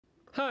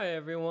Hi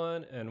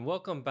everyone, and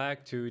welcome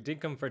back to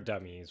Dinkum for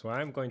Dummies, where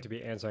I'm going to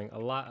be answering a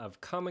lot of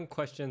common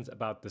questions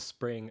about the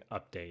spring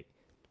update.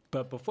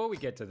 But before we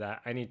get to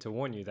that, I need to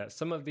warn you that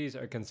some of these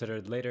are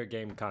considered later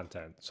game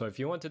content, so if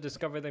you want to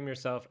discover them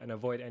yourself and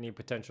avoid any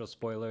potential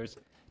spoilers,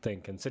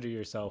 then consider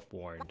yourself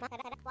warned.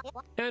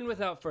 And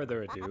without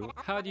further ado,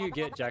 how do you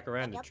get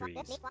jacaranda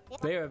trees?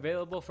 They are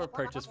available for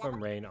purchase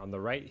from Rain on the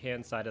right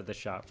hand side of the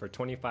shop for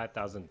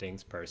 25,000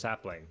 dinks per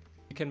sapling.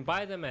 You can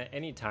buy them at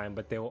any time,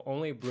 but they will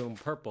only bloom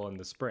purple in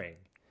the spring.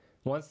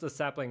 Once the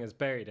sapling is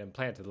buried and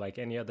planted like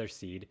any other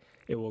seed,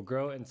 it will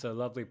grow into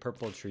lovely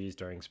purple trees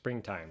during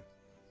springtime.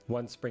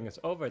 Once spring is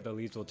over, the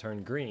leaves will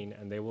turn green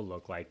and they will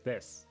look like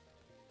this.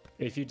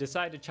 If you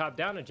decide to chop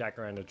down a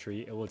jacaranda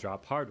tree, it will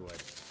drop hardwood,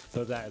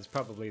 though that is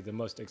probably the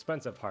most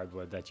expensive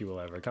hardwood that you will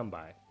ever come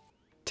by.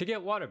 To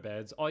get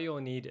waterbeds, all you will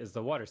need is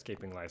the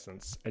waterscaping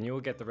license, and you will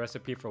get the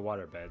recipe for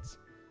waterbeds,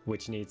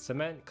 which needs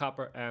cement,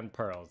 copper, and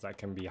pearls that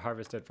can be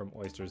harvested from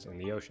oysters in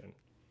the ocean.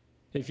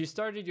 If you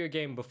started your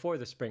game before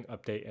the spring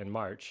update in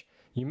March,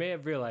 you may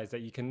have realized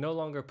that you can no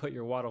longer put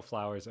your wattle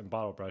flowers and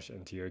bottle brush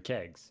into your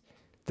kegs.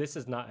 This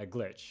is not a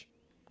glitch.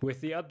 With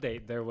the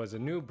update, there was a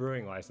new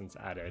brewing license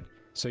added,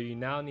 so you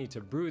now need to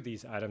brew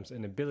these items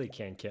in a billy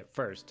can kit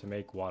first to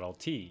make wattle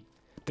tea.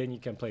 Then you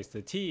can place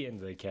the tea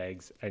into the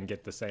kegs and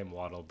get the same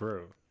wattle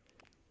brew.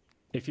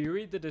 If you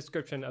read the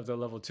description of the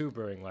level 2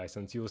 brewing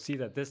license, you will see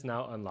that this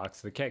now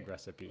unlocks the keg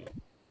recipe.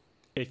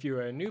 If you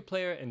are a new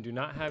player and do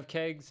not have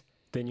kegs,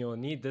 then you will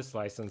need this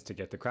license to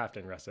get the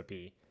crafting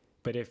recipe.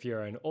 But if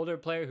you're an older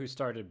player who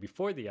started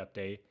before the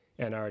update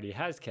and already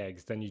has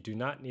kegs, then you do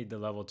not need the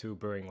level 2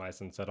 brewing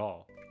license at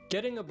all.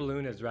 Getting a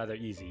balloon is rather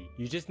easy,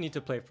 you just need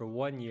to play for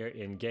 1 year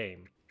in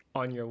game.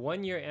 On your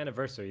 1 year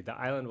anniversary, the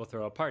island will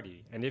throw a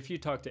party, and if you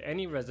talk to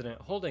any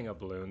resident holding a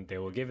balloon, they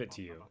will give it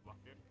to you.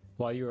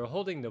 While you are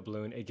holding the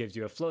balloon, it gives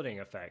you a floating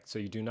effect, so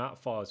you do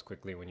not fall as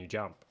quickly when you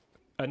jump.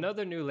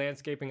 Another new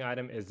landscaping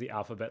item is the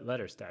alphabet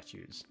letter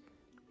statues.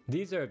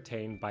 These are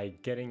obtained by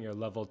getting your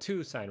level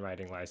 2 sign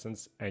writing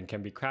license and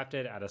can be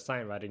crafted at a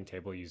sign writing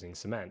table using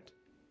cement.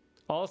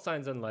 All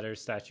signs and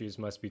letters statues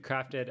must be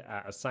crafted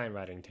at a sign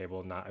writing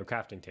table, not a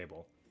crafting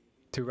table.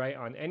 To write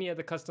on any of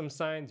the custom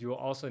signs, you will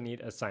also need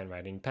a sign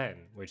writing pen,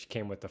 which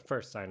came with the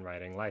first sign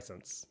writing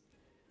license.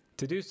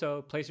 To do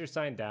so, place your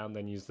sign down,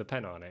 then use the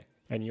pen on it,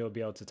 and you will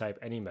be able to type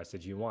any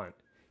message you want.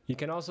 You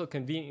can also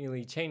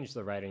conveniently change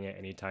the writing at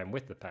any time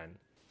with the pen.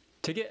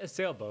 To get a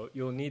sailboat,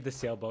 you will need the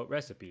sailboat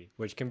recipe,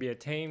 which can be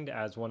obtained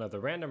as one of the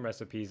random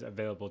recipes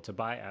available to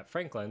buy at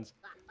Franklin's,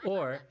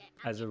 or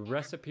as a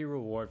recipe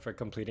reward for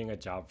completing a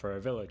job for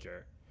a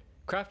villager.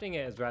 Crafting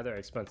it is rather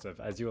expensive,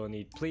 as you will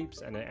need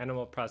pleeps and an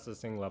animal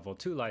processing level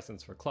 2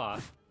 license for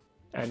cloth,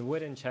 and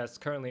wooden chests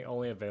currently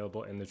only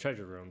available in the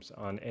treasure rooms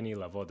on any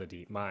level of the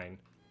deep mine.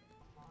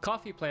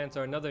 Coffee plants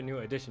are another new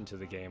addition to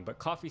the game, but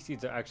coffee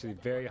seeds are actually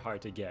very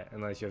hard to get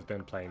unless you have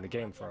been playing the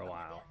game for a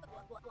while.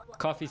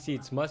 Coffee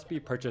seeds must be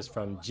purchased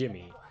from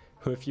Jimmy,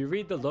 who, if you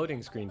read the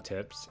loading screen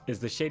tips, is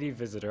the shady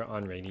visitor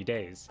on rainy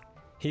days.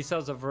 He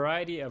sells a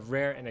variety of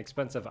rare and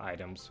expensive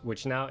items,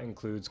 which now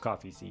includes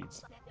coffee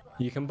seeds.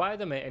 You can buy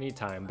them at any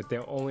time, but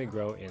they'll only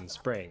grow in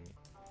spring.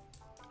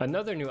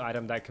 Another new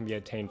item that can be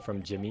obtained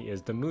from Jimmy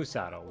is the Moo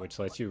Saddle, which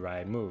lets you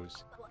ride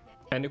moose.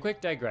 And a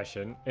quick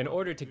digression, in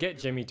order to get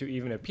Jimmy to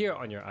even appear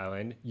on your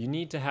island, you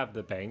need to have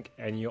the bank,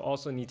 and you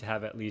also need to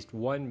have at least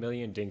 1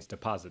 million dinks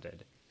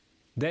deposited.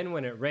 Then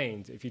when it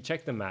rains, if you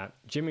check the map,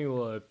 Jimmy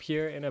will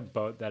appear in a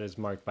boat that is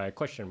marked by a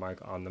question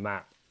mark on the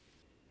map.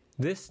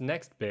 This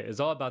next bit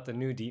is all about the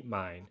new deep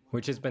mine,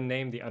 which has been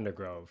named the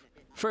Undergrove.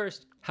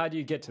 First, how do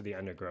you get to the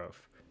Undergrove?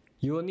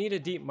 You will need a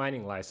deep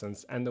mining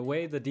license, and the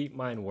way the deep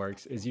mine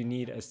works is you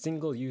need a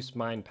single-use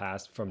mine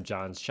pass from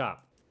John's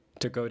shop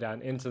to go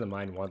down into the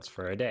mine once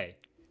for a day.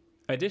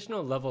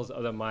 Additional levels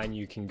of the mine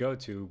you can go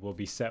to will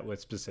be set with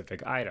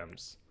specific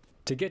items.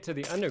 To get to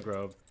the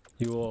Undergrove,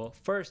 you will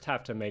first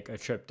have to make a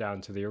trip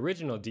down to the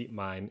original deep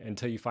mine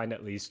until you find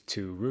at least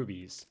 2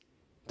 rubies.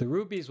 The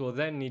rubies will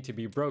then need to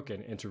be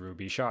broken into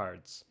ruby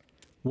shards.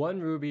 1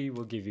 ruby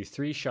will give you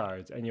 3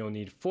 shards, and you'll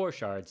need 4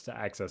 shards to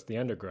access the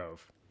Undergrove.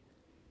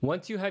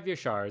 Once you have your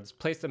shards,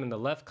 place them in the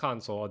left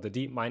console of the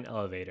deep mine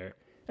elevator,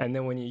 and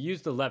then when you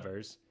use the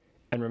levers,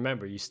 and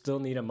remember you still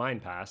need a mine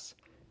pass,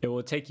 it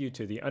will take you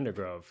to the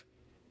Undergrove.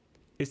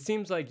 It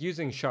seems like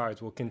using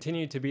shards will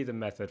continue to be the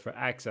method for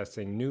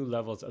accessing new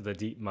levels of the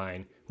deep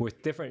mine,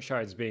 with different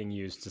shards being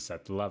used to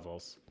set the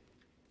levels.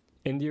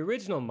 In the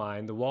original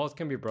mine, the walls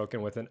can be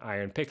broken with an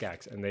iron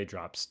pickaxe and they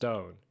drop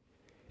stone.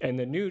 In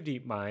the new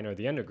deep mine, or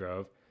the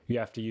Undergrove, you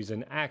have to use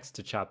an axe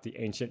to chop the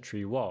ancient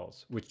tree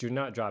walls, which do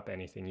not drop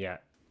anything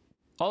yet.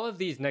 All of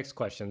these next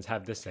questions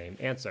have the same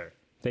answer.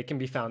 They can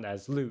be found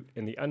as loot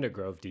in the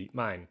Undergrove deep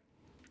mine.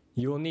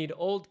 You will need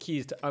old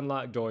keys to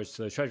unlock doors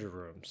to the treasure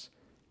rooms,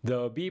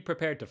 though be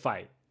prepared to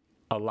fight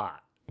a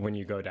lot when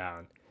you go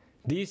down.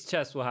 These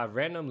chests will have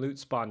random loot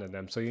spawned in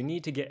them, so you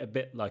need to get a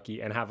bit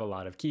lucky and have a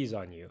lot of keys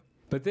on you.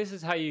 But this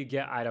is how you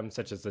get items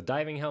such as the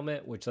diving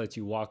helmet, which lets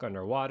you walk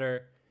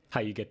underwater,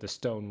 how you get the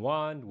stone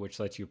wand, which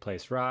lets you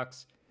place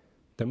rocks,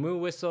 the moo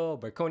whistle,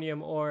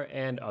 Berconium ore,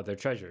 and other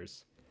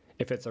treasures.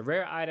 If it's a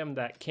rare item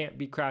that can't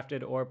be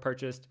crafted or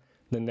purchased,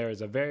 then there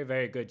is a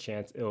very good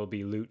chance it will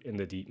be loot in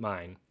the deep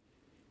mine.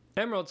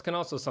 Emeralds can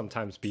also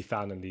sometimes be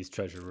found in these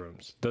treasure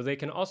rooms, though they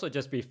can also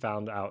just be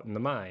found out in the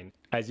mine,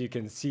 as you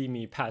can see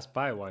me pass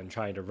by one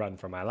trying to run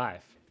for my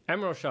life.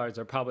 Emerald shards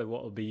are probably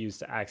what will be used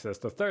to access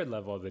the third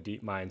level of the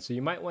deep mine, so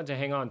you might want to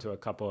hang on to a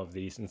couple of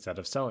these instead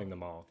of selling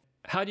them all.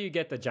 How do you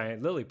get the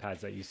giant lily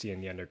pads that you see in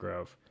the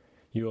Undergrove?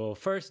 You will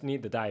first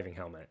need the diving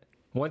helmet.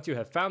 Once you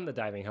have found the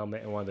diving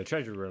helmet in one of the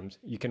treasure rooms,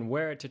 you can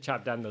wear it to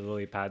chop down the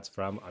lily pads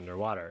from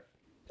underwater.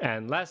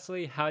 And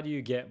lastly, how do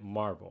you get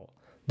marble?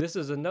 This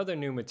is another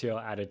new material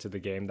added to the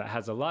game that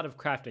has a lot of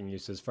crafting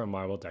uses for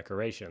marble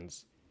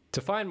decorations.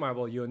 To find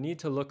marble, you'll need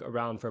to look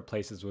around for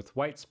places with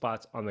white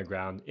spots on the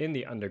ground in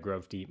the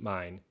Undergrove deep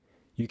mine.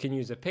 You can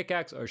use a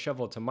pickaxe or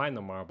shovel to mine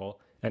the marble,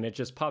 and it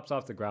just pops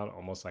off the ground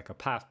almost like a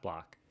path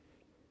block.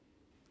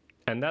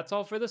 And that's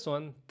all for this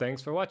one.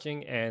 Thanks for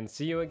watching, and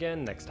see you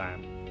again next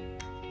time.